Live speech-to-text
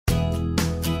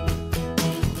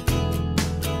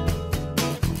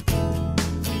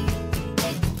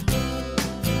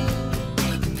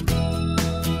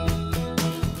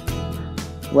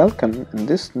Welcome in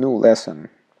this new lesson.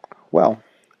 Well,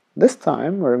 this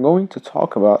time we're going to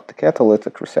talk about the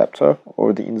catalytic receptor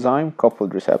or the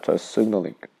enzyme-coupled receptor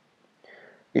signaling.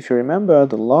 If you remember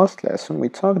the last lesson, we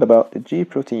talked about the G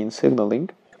protein signaling,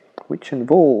 which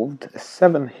involved a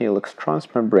 7-helix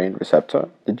transmembrane receptor,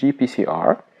 the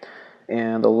GPCR,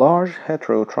 and a large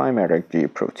heterotrimeric G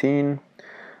protein,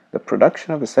 the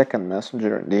production of a second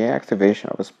messenger, and the activation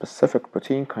of a specific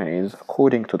protein kinase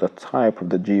according to the type of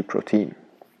the G protein.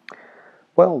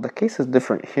 Well, the case is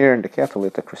different here in the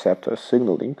catalytic receptor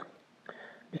signaling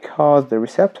because the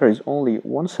receptor is only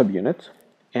one subunit,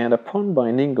 and upon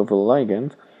binding of a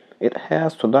ligand, it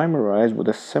has to dimerize with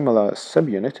a similar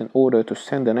subunit in order to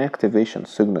send an activation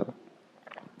signal.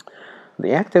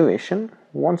 The activation,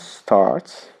 once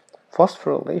starts,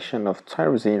 phosphorylation of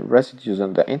tyrosine residues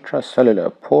in the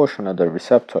intracellular portion of the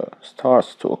receptor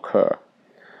starts to occur.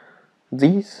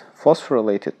 These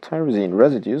phosphorylated tyrosine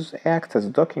residues act as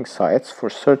docking sites for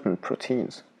certain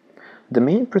proteins. The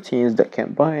main proteins that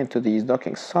can bind to these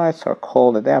docking sites are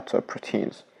called adapter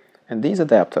proteins, and these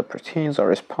adapter proteins are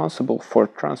responsible for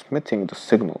transmitting the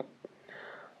signal.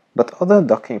 But other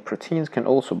docking proteins can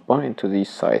also bind to these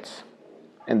sites,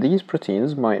 and these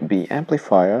proteins might be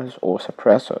amplifiers or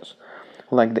suppressors,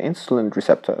 like the insulin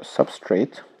receptor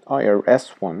substrate,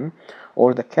 IRS1,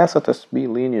 or the cassatous B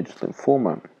lineage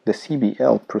lymphoma, the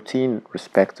CBL protein,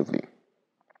 respectively.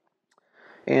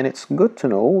 And it's good to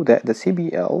know that the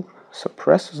CBL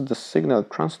suppresses the signal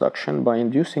transduction by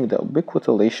inducing the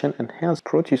ubiquitination and hence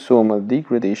proteasomal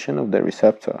degradation of the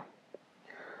receptor.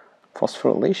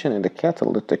 Phosphorylation in the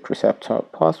catalytic receptor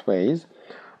pathways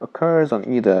occurs on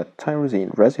either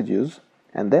tyrosine residues,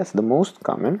 and that's the most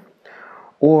common,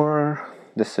 or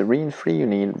the serine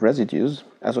threonine residues,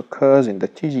 as occurs in the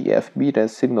TGF-beta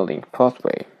signaling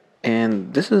pathway.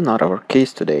 And this is not our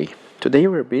case today. Today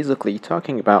we're basically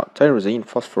talking about tyrosine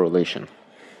phosphorylation.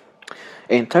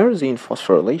 And tyrosine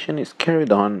phosphorylation is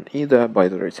carried on either by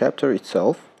the receptor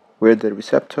itself, where the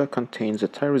receptor contains a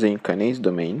tyrosine kinase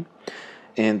domain,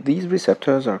 and these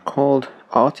receptors are called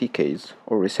RTKs,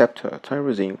 or receptor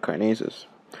tyrosine kinases.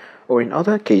 Or in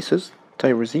other cases,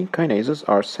 tyrosine kinases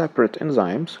are separate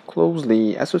enzymes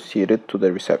closely associated to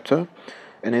the receptor,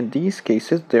 and in these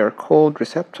cases they are called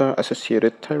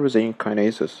receptor-associated tyrosine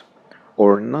kinases,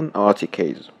 or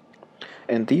non-RTKs.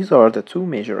 And these are the two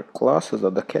major classes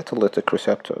of the catalytic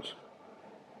receptors.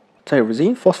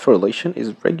 Tyrosine phosphorylation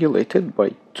is regulated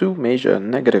by two major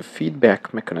negative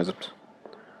feedback mechanisms.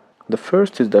 The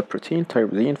first is the protein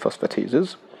tyrosine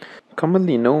phosphatases,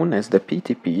 commonly known as the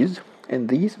PTPs, and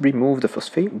these remove the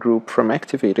phosphate group from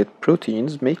activated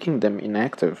proteins, making them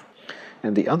inactive.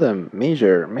 And the other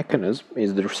major mechanism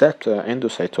is the receptor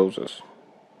endocytosis.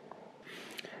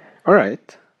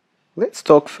 Alright, let's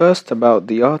talk first about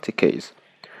the RTKs.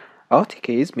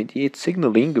 RTKs mediate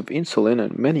signaling of insulin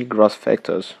and many growth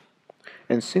factors.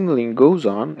 And signaling goes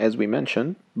on, as we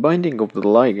mentioned, binding of the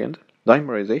ligand,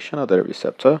 dimerization of the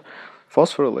receptor,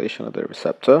 phosphorylation of the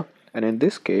receptor, and in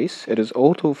this case it is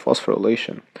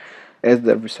autophosphorylation, as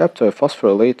the receptor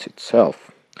phosphorylates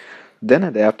itself. Then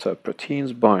adapter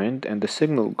proteins bind and the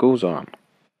signal goes on.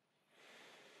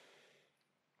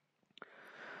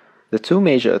 The two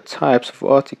major types of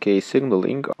RTK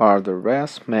signaling are the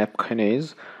RAS-MAP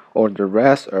kinase or the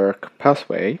RAS-ERK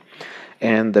pathway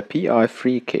and the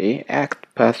Pi3K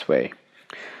ACT pathway.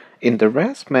 In the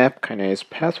RAS-MAP kinase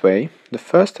pathway, the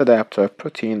first adapter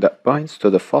protein that binds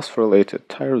to the phosphorylated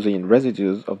tyrosine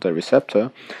residues of the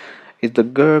receptor is the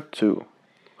GERB2.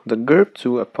 The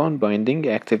GERB2 upon binding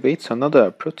activates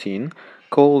another protein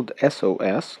called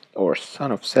SOS or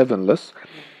son of sevenless,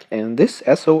 and this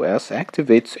SOS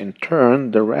activates in turn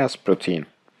the RAS protein.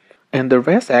 And the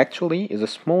RAS actually is a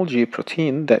small G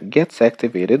protein that gets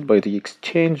activated by the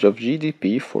exchange of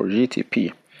GDP for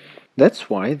GTP.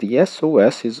 That's why the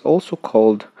SOS is also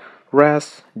called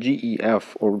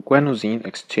RAS-GEF or guanosine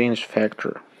exchange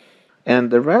factor.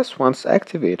 And the RAS, once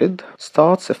activated,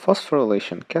 starts a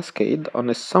phosphorylation cascade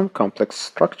on a sum-complex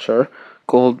structure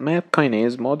called MAP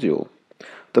Kinase Module.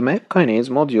 The MAP Kinase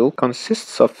Module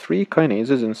consists of 3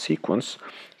 kinases in sequence,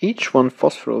 each one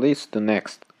phosphorylates the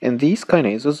next, and these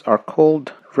kinases are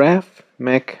called RAF,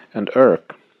 MEK, and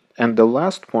ERK, and the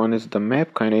last one is the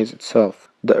MAP kinase itself.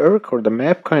 The ERK or the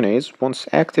MAP kinase, once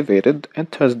activated,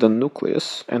 enters the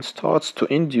nucleus and starts to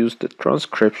induce the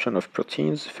transcription of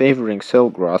proteins favoring cell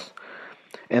growth,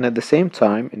 and at the same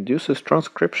time induces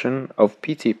transcription of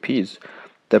PTPs,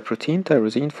 the protein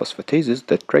tyrosine phosphatases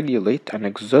that regulate and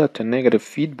exert a negative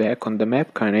feedback on the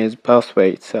MAP kinase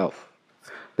pathway itself.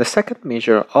 The second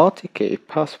major RTK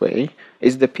pathway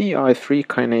is the Pi3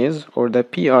 kinase or the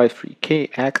Pi3K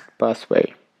ACT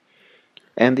pathway.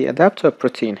 And the adapter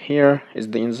protein here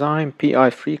is the enzyme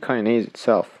Pi3 Kinase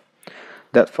itself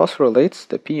that phosphorylates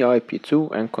the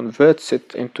PIP2 and converts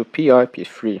it into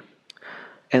PIP3.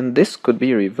 And this could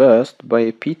be reversed by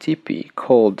a PTP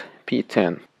called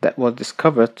P10 that was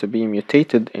discovered to be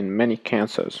mutated in many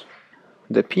cancers.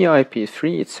 The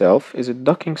PIP3 itself is a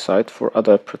docking site for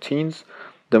other proteins,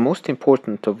 the most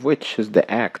important of which is the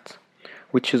ACT,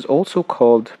 which is also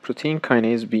called protein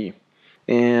kinase B.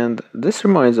 And this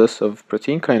reminds us of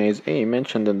protein kinase A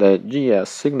mentioned in the GS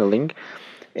signaling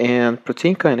and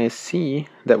protein kinase C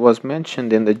that was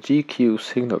mentioned in the GQ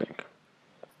signaling.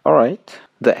 Alright,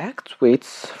 the ACT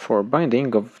waits for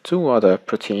binding of two other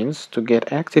proteins to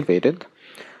get activated.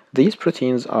 These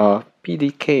proteins are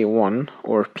PDK1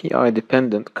 or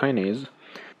PI-dependent kinase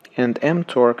and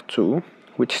mTORC2,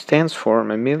 which stands for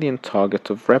mammalian target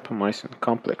of rapamycin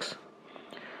complex.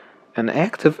 An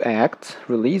active ACT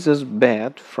releases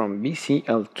BAD from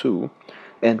BCL2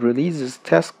 and releases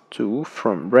TASC2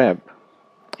 from RAB.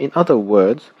 In other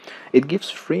words, it gives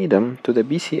freedom to the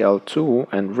BCL2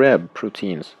 and RAB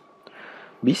proteins.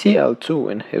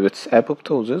 BCL2 inhibits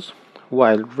apoptosis,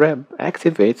 while RAB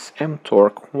activates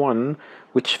mTORC1,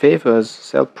 which favors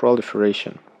cell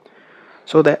proliferation.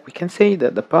 So that we can say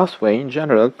that the pathway in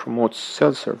general promotes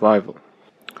cell survival.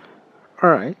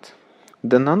 Alright.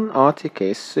 The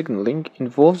non-Rtk signaling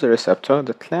involves a receptor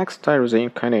that lacks tyrosine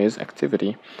kinase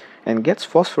activity and gets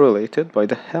phosphorylated by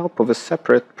the help of a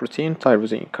separate protein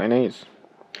tyrosine kinase.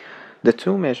 The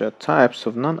two measured types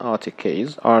of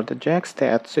non-Rtks are the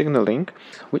JAK-STAT signaling,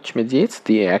 which mediates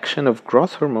the action of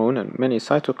growth hormone and many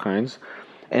cytokines,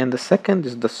 and the second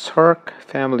is the Sarc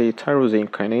family tyrosine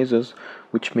kinases,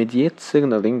 which mediate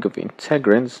signaling of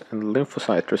integrins and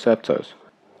lymphocyte receptors.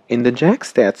 In the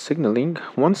JAK-STAT signaling,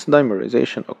 once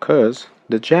dimerization occurs,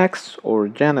 the JAKs or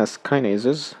Janus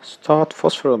kinases start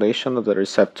phosphorylation of the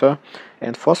receptor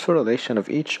and phosphorylation of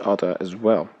each other as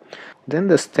well. Then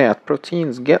the STAT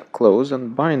proteins get close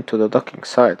and bind to the docking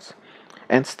sites,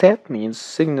 and STAT means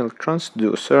signal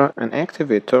transducer and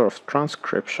activator of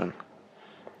transcription.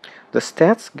 The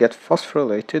STATs get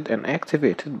phosphorylated and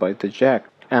activated by the JAK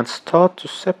and start to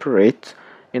separate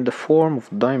in the form of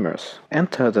dimers,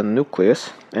 enter the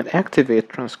nucleus and activate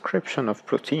transcription of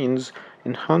proteins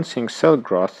enhancing cell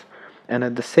growth, and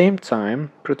at the same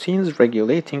time proteins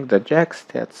regulating the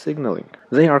JAK-STAT signaling.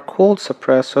 They are called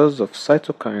suppressors of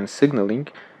cytokine signaling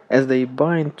as they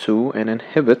bind to and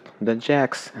inhibit the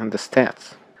JAKs and the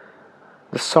STATs.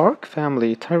 The Sarc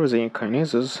family tyrosine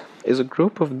kinases is a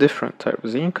group of different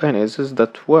tyrosine kinases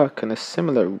that work in a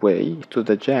similar way to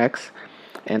the JAKs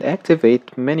and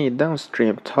activate many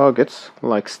downstream targets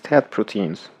like STAT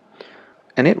proteins.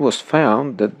 And it was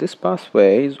found that this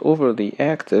pathway is overly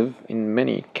active in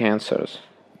many cancers.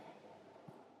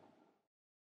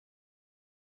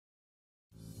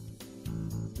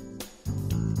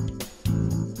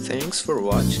 Thanks for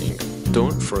watching.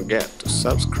 Don't forget to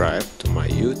subscribe to my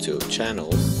YouTube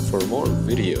channel for more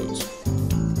videos.